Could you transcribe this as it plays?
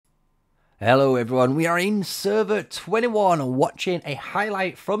Hello everyone, we are in server 21 watching a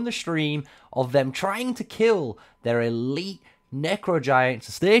highlight from the stream of them trying to kill their elite Necrogiant, so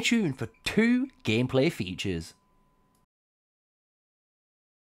stay tuned for 2 gameplay features.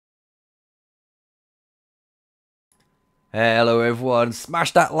 Hello everyone,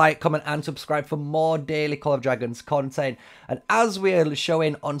 smash that like, comment and subscribe for more daily Call of Dragons content. And as we're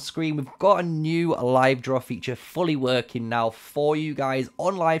showing on screen, we've got a new live draw feature fully working now for you guys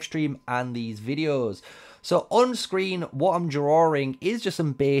on live stream and these videos. So on screen, what I'm drawing is just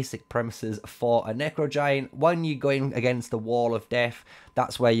some basic premises for a Necrogiant. When you're going against the wall of death,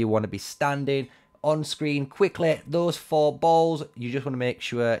 that's where you want to be standing. On screen quickly, those 4 balls, you just want to make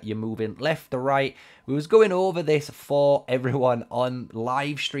sure you're moving left to right. We was going over this for everyone on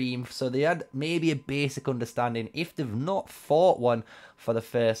live stream, so they had maybe a basic understanding if they've not fought one for the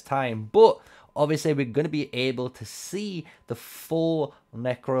first time. But obviously we're going to be able to see the full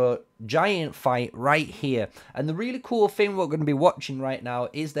Necrogiant fight right here. And the really cool thing we're going to be watching right now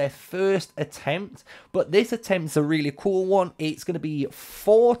is their first attempt. But this attempt's a really cool one. It's going to be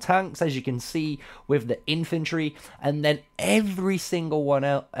 4 tanks, as you can see, with the infantry. And then every single one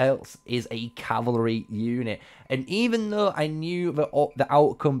else is a cavalry unit. And even though I knew the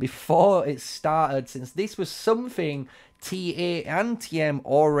outcome before it started, since this was something TA and TM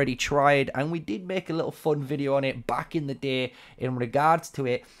already tried, and we did make a little fun video on it back in the day in regards to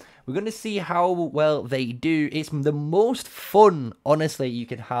it. We're going to see how well they do. It's the most fun, honestly, you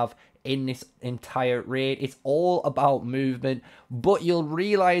can have in this entire raid. It's all about movement, but you'll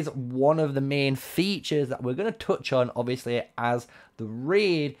realize one of the main features that we're going to touch on, obviously, as the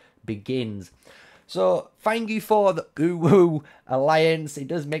raid begins. So, thank you for the UwU alliance. It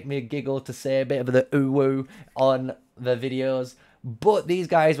does make me giggle to say a bit of the UwU on the videos. But these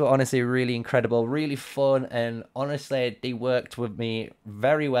guys were honestly really incredible, really fun, and honestly, they worked with me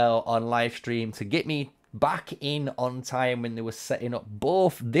very well on live stream to get me back in on time when they were setting up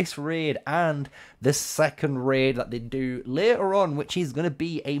both this raid and the second raid that they do later on, which is going to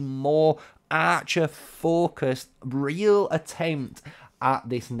be a more archer-focused, real attempt at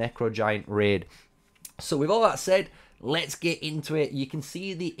this Necrogiant raid. So with all that said, let's get into it. You can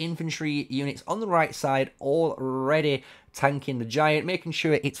see the infantry units on the right side already tanking the giant, making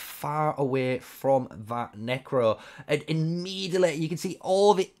sure it's far away from that Necro. And immediately you can see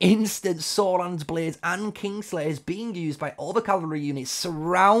all the instant Solan's Blades and Kingslayers being used by all the cavalry units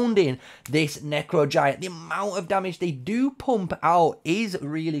surrounding this Necrogiant. The amount of damage they do pump out is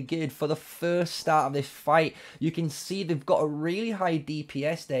really good for the first start of this fight. You can see they've got a really high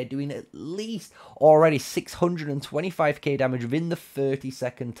DPS there, doing at least already 625k damage within the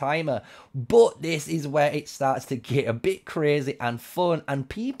 30-second timer. But this is where it starts to get a bit crazy and fun, and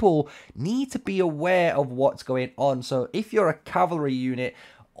people need to be aware of what's going on. So if you're a cavalry unit,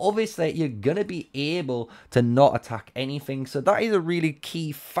 obviously you're gonna be able to not attack anything, so that is a really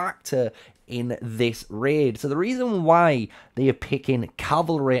key factor in this raid. So the reason why they are picking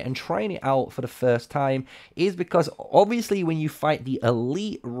cavalry and trying it out for the first time is because obviously when you fight the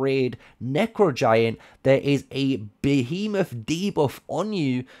elite raid Necrogiant, there is a behemoth debuff on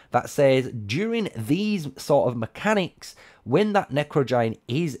you that says during these sort of mechanics, when that Necrogiant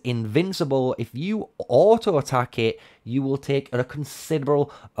is invincible, if you auto attack it, you will take a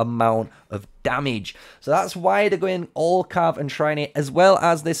considerable amount of damage. So that's why they're going all cav and trying it, as well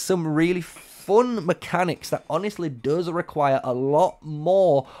as there's some really fun mechanics that honestly does require a lot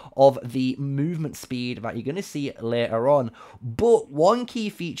more of the movement speed that you're going to see later on. But one key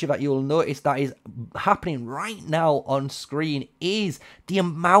feature that you'll notice that is happening right now on screen is the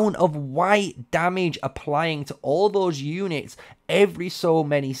amount of white damage applying to all those units every so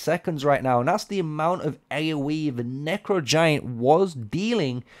many seconds right now, and that's the amount of AoE the Necrogiant was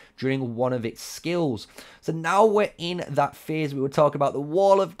dealing during one of its skills. So now we're in that phase we were talking about, the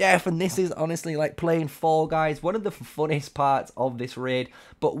wall of death, and this is honestly like playing Fall Guys, one of the funnest parts of this raid.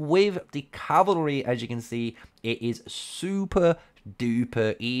 But with the cavalry, as you can see, it is super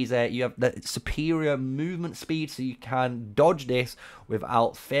duper easy. You have the superior movement speed, so you can dodge this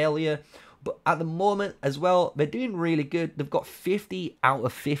without failure. But at the moment as well, they're doing really good. They've got 50 out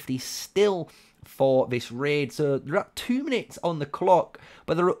of 50 still for this raid. So they're at 2 minutes on the clock,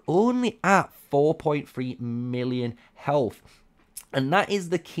 but they're only at 4.3 million health. And that is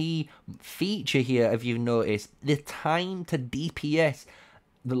the key feature here, if you've noticed. The time to DPS,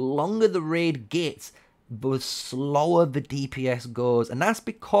 the longer the raid gets, the slower the DPS goes. And that's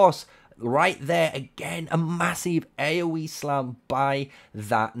because right there, again, a massive AoE slam by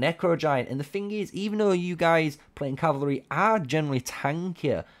that Necrogiant. And the thing is, even though you guys playing cavalry are generally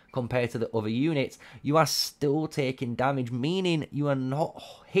tankier compared to the other units, you are still taking damage, meaning you are not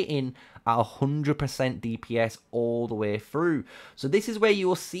hitting at 100% DPS all the way through. So this is where you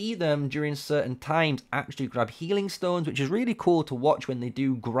will see them during certain times actually grab healing stones, which is really cool to watch when they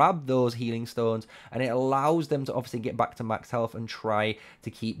do grab those healing stones, and it allows them to obviously get back to max health and try to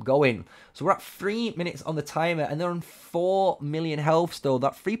keep going. So we're at 3 minutes on the timer, and they're on 4 million health still.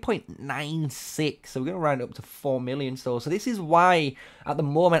 That 3.96, so we're going to round up to 4 million still. So this is why at the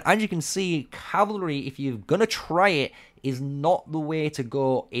moment, as you can see, Cavalry, if you're going to try it, is not the way to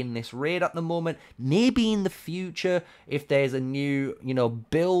go in this raid at the moment. Maybe in the future, if there's a new,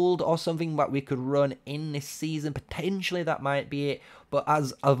 build or something that we could run in this season, potentially that might be it. But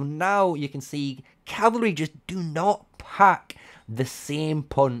as of now, you can see Cavalry just do not pack the same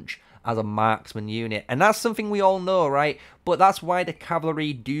punch as a marksman unit, and that's something we all know, right? But that's why the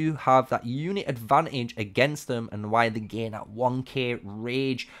Cavalry do have that unit advantage against them, and why they gain that 1k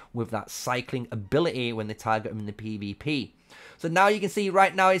rage with that cycling ability when they target them in the PvP. So now you can see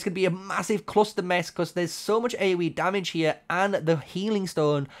right now it's going to be a massive cluster mess because there's so much AoE damage here, and the healing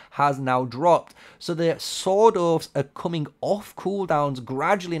stone has now dropped. So the sword oaths are coming off cooldowns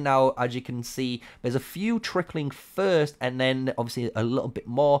gradually now, as you can see. There's a few trickling first, and then obviously a little bit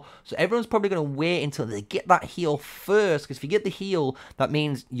more. So everyone's probably going to wait until they get that heal first, because if you get the heal, that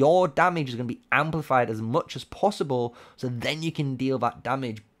means your damage is going to be amplified as much as possible, so then you can deal that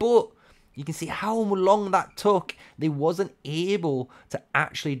damage. But you can see how long that took. They wasn't able to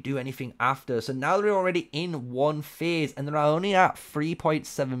actually do anything after. So now they're already in one phase, and they're only at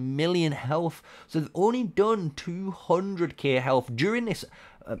 3.7 million health. So they've only done 200k health during this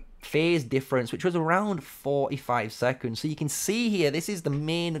phase difference, which was around 45 seconds. So you can see here, this is the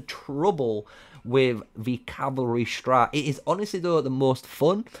main trouble with the Cavalry strat. It is honestly though the most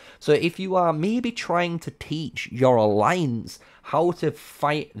fun. So if you are maybe trying to teach your alliance how to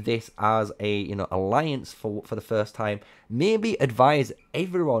fight this as a alliance for the first time, maybe advise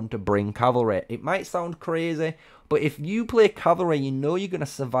everyone to bring Cavalry. It might sound crazy, but if you play Cavalry, you know you're going to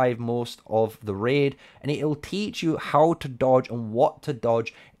survive most of the raid, and it'll teach you how to dodge and what to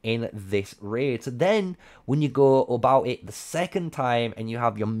dodge in this raid. So then when you go about it the second time and you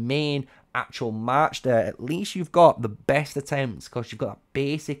have your main actual march there, at least you've got the best attempts because you've got that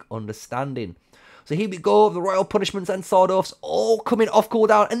basic understanding. So here we go, the royal punishments and sword oaths all coming off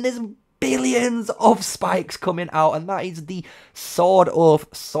cooldown, and there's billions of spikes coming out, and that is the sword oath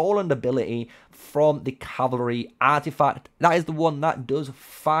Soland ability from the Cavalry artifact. That is the one that does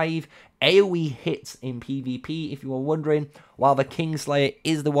 5 AoE hits in PvP, if you were wondering, while the Kingslayer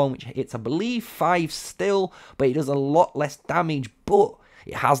is the one which hits, I believe, 5 still, but it does a lot less damage, but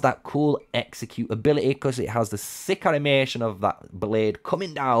it has that cool execute ability because it has the sick animation of that blade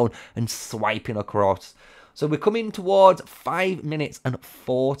coming down and swiping across. So we're coming towards 5 minutes and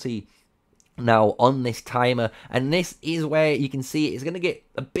 40 now on this timer, and this is where you can see it's going to get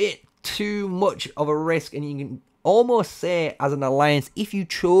a bit too much of a risk, and you can almost say as an alliance, if you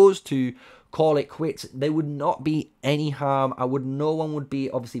chose to call it quits, there would not be any harm. No one would be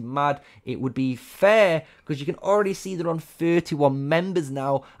obviously mad. It would be fair because you can already see they're on 31 members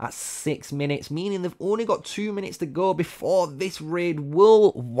now at 6 minutes, meaning they've only got 2 minutes to go before this raid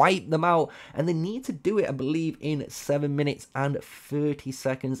will wipe them out, and they need to do it, I believe, in 7 minutes and 30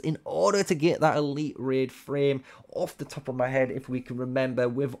 seconds in order to get that elite raid frame. Off the top of my head, if we can remember,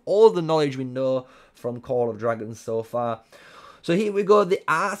 with all the knowledge we know from Call of Dragons so far. So here we go, they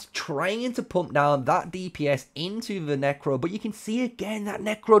are trying to pump down that DPS into the Necro, but you can see again that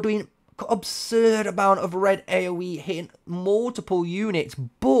Necro doing absurd amount of red AoE, hitting multiple units,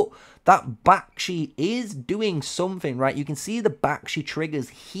 but that Bakshi is doing something, right? You can see the Bakshi triggers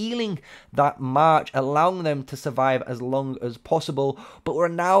healing that march, allowing them to survive as long as possible, but we're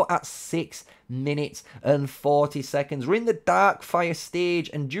now at 6 minutes and 40 seconds. We're in the Darkfire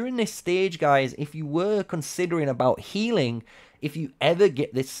stage, and during this stage, guys, if you were considering about healing, if you ever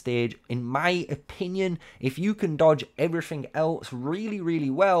get this stage, in my opinion, if you can dodge everything else really,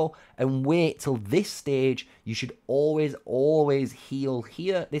 really well and wait till this stage, you should always heal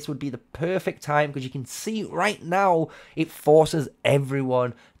here. This would be the perfect time because you can see right now it forces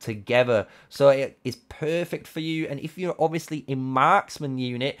everyone together. So it is perfect for you. And if you're obviously a marksman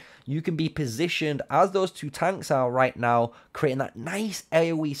unit, you can be positioned as those two tanks are right now, creating that nice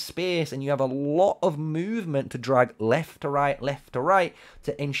AoE space, and you have a lot of movement to drag left to right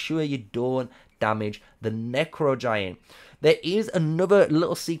to ensure you don't damage the Necrogiant. There is another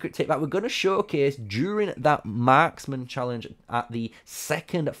little secret tip that we're going to showcase during that marksman challenge at the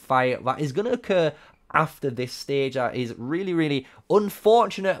second fight that is going to occur after this stage. That is really, really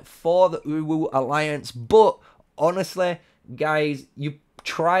unfortunate for the UwU Alliance, but honestly, guys, you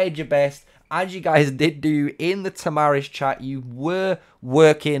tried your best. As you guys did do in the Tamari's chat, you were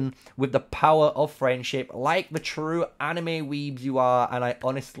working with the power of friendship like the true anime weebs you are, and I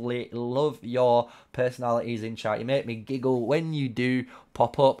honestly love your personalities in chat. You make me giggle when you do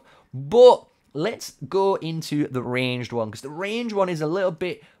pop up. But let's go into the ranged one, because the ranged one is a little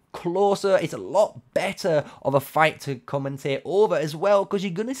bit closer. It's a lot better of a fight to commentate over as well, because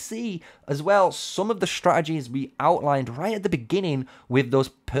you're going to see as well some of the strategies we outlined right at the beginning with those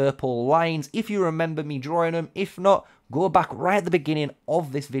purple lines, if you remember me drawing them. If not, go back right at the beginning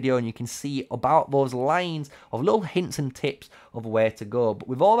of this video and you can see about those lines of little hints and tips of where to go. But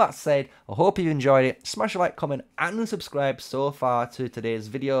with all that said, I hope you enjoyed it. Smash a like, comment and subscribe so far to today's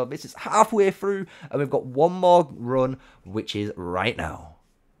video. This is halfway through and we've got one more run, which is right now.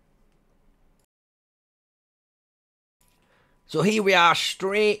 So here we are,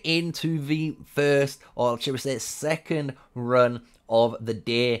 straight into the first, or should we say second run of the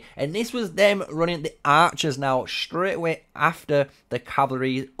day. And this was them running the archers now straight away after the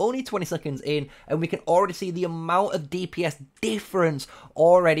cavalry. Only 20 seconds in, and we can already see the amount of DPS difference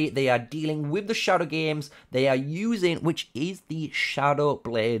already. They are dealing with the shadow games they are using, which is the Shadow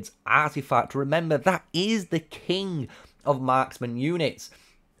Blades artifact. Remember, that is the king of marksman units.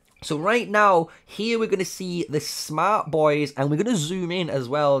 So right now, here we're going to see the smart boys, and we're going to zoom in as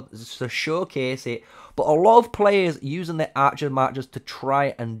well to showcase it. But a lot of players using their archer marchers to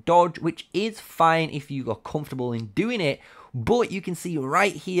try and dodge, which is fine if you are comfortable in doing it. But you can see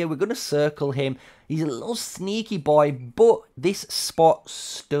right here, we're going to circle him. He's a little sneaky boy, but this spot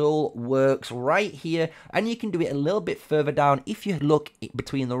still works right here. And you can do it a little bit further down. If you look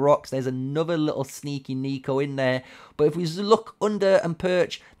between the rocks, there's another little sneaky Necro in there. But if we look under and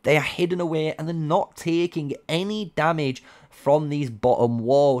perch, they are hidden away and they're not taking any damage from these bottom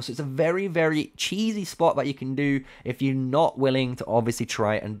walls. So it's a very, very cheesy spot that you can do if you're not willing to obviously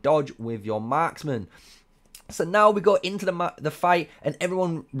try and dodge with your marksman. So now we go into the fight, and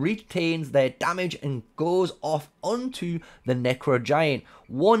everyone retains their damage and goes off onto the Necrogiant.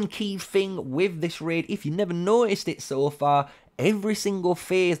 One key thing with this raid, if you never noticed it so far, every single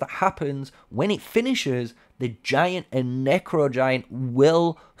phase that happens, when it finishes, the Giant and Necrogiant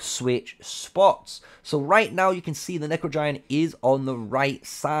will switch spots. So right now you can see the Necrogiant is on the right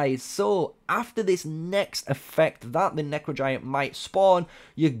side. So after this next effect that the Necrogiant might spawn,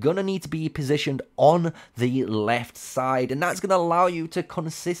 you're going to need to be positioned on the left side. And that's going to allow you to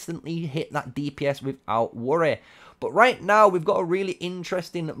consistently hit that DPS without worry. But right now, we've got a really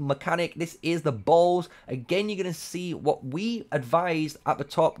interesting mechanic. This is the balls. Again, you're going to see what we advised at the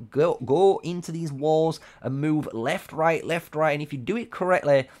top. Go into these walls and move left, right. And if you do it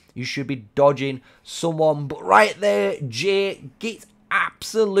correctly, you should be dodging someone. But right there, Jay gets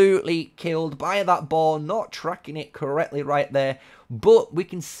absolutely killed by that ball, not tracking it correctly right there. But we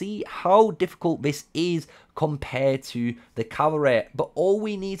can see how difficult this is compared to the cavalry. But all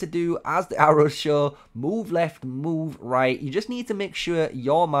we need to do, as the arrows show, move left, move right. You just need to make sure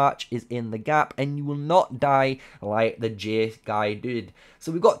your march is in the gap and you will not die like the J guy did.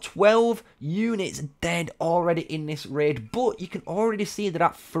 So we've got 12 units dead already in this raid, but you can already see that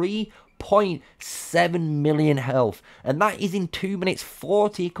at 3.7 million health, and that is in 2 minutes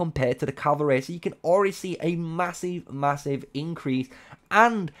 40 compared to the cavalry. So you can already see a massive increase.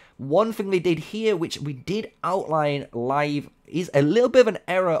 And one thing they did here, which we did outline live, is a little bit of an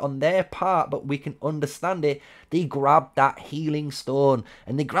error on their part, but we can understand it. They grabbed that healing stone,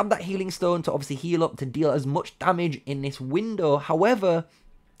 and they grabbed that healing stone to obviously heal up, to deal as much damage in this window. However,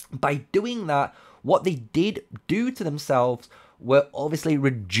 by doing that, what they did do to themselves were obviously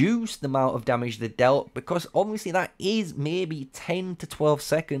reduce the amount of damage they dealt, because obviously that is maybe 10 to 12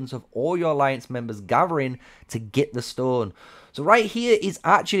 seconds of all your alliance members gathering to get the stone. So right here is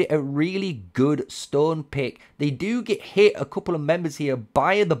actually a really good stone pick. They do get hit, a couple of members here,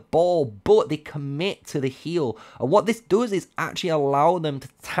 by the ball, but they commit to the heal. And what this does is actually allow them to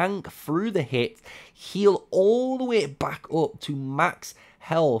tank through the hit, heal all the way back up to max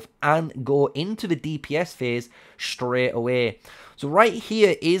health, and go into the DPS phase straight away. So right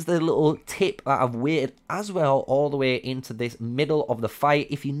here is the little tip that I've waited as well all the way into this middle of the fight.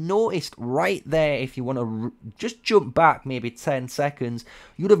 If you noticed right there, if you want to just jump back maybe 10 seconds,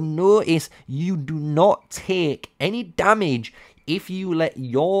 you'd have noticed you do not take any damage if you let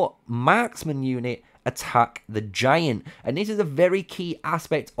your marksman unit attack the giant. And this is a very key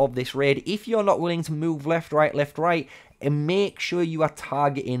aspect of this raid. If you're not willing to move left, right, and make sure you are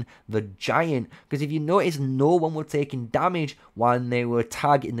targeting the giant, because if you notice, no one was taking damage when they were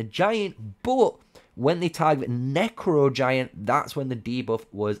targeting the giant, but when they target Necrogiant, that's when the debuff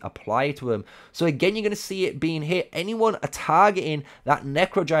was applied to him. So again, you're going to see it being hit. Anyone targeting that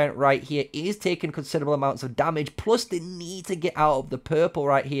Necrogiant right here is taking considerable amounts of damage, plus they need to get out of the purple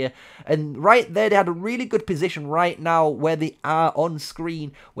right here. And right there, they had a really good position right now where they are on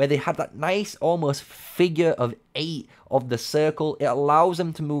screen, where they had that nice almost figure of 8 of the circle. It allows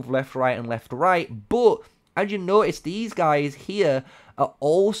them to move left, right, and left, right. But as you notice, these guys here are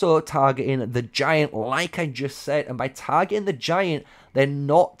also targeting the giant, like I just said. And by targeting the giant, they're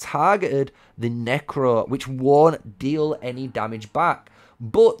not targeted the Necro, which won't deal any damage back.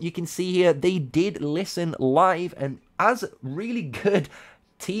 But you can see here, they did listen live, and as really good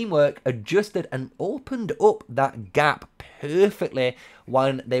teamwork, adjusted and opened up that gap perfectly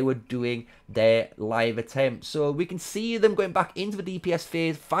when they were doing their live attempt. So we can see them going back into the DPS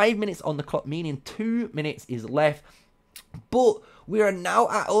phase. 5 minutes on the clock, meaning 2 minutes is left. But we are now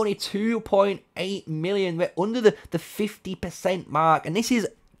at only 2.8 million. We're under the 50% mark, and this is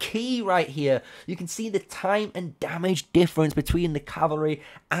key right here. You can see the time and damage difference between the cavalry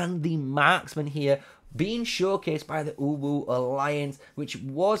and the marksman here, being showcased by the UwU Alliance, which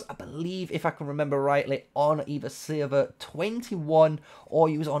was, I believe, if I can remember rightly, on either server 21 or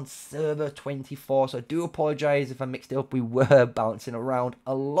it was on server 24. So I do apologize if I mixed it up. We were bouncing around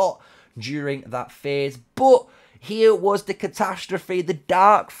a lot during that phase. But here was the catastrophe. The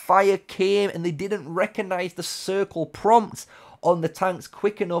Darkfire came and they didn't recognize the circle prompts on the tanks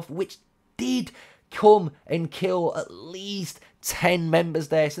quick enough, which did come and kill at least 10 members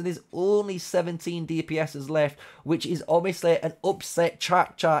there. So there's only 17 DPSs left, which is obviously an upset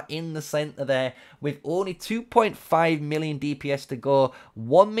chart in the center there, with only 2.5 million DPS to go,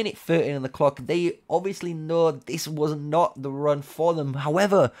 1 minute 13 on the clock. They obviously know this was not the run for them.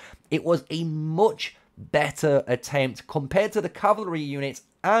 However, it was a much better attempt compared to the cavalry units,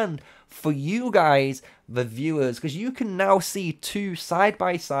 and for you guys, the viewers, because you can now see 2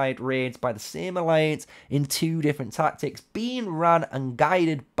 side-by-side raids by the same alliance in 2 different tactics being ran and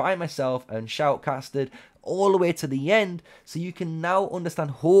guided by myself and Shoutcasted all the way to the end, so you can now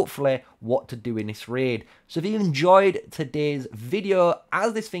understand hopefully what to do in this raid. So if you enjoyed today's video,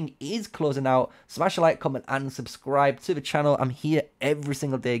 as this thing is closing out, smash a like, comment and subscribe to the channel. I'm here every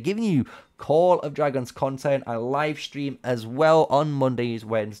single day giving you Call of Dragons content. I live stream as well on Mondays,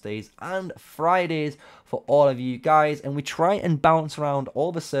 Wednesdays and Fridays for all of you guys, and we try and bounce around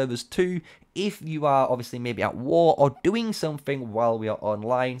all the servers too if you are obviously maybe at war or doing something while we are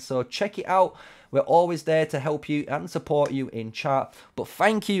online. So check it out. We're always there to help you and support you in chat. But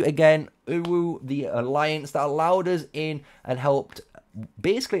thank you again, UwU, the alliance that allowed us in and helped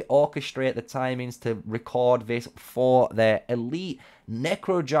basically orchestrate the timings to record this for their elite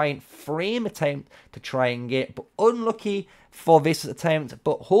Necrogiant frame attempt to try and get. But unlucky for this attempt,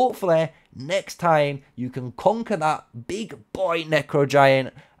 but hopefully next time you can conquer that big boy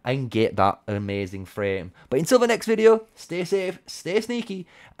Necrogiant and get that amazing frame. But until the next video, stay safe, stay sneaky,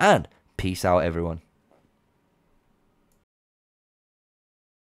 and peace out, everyone.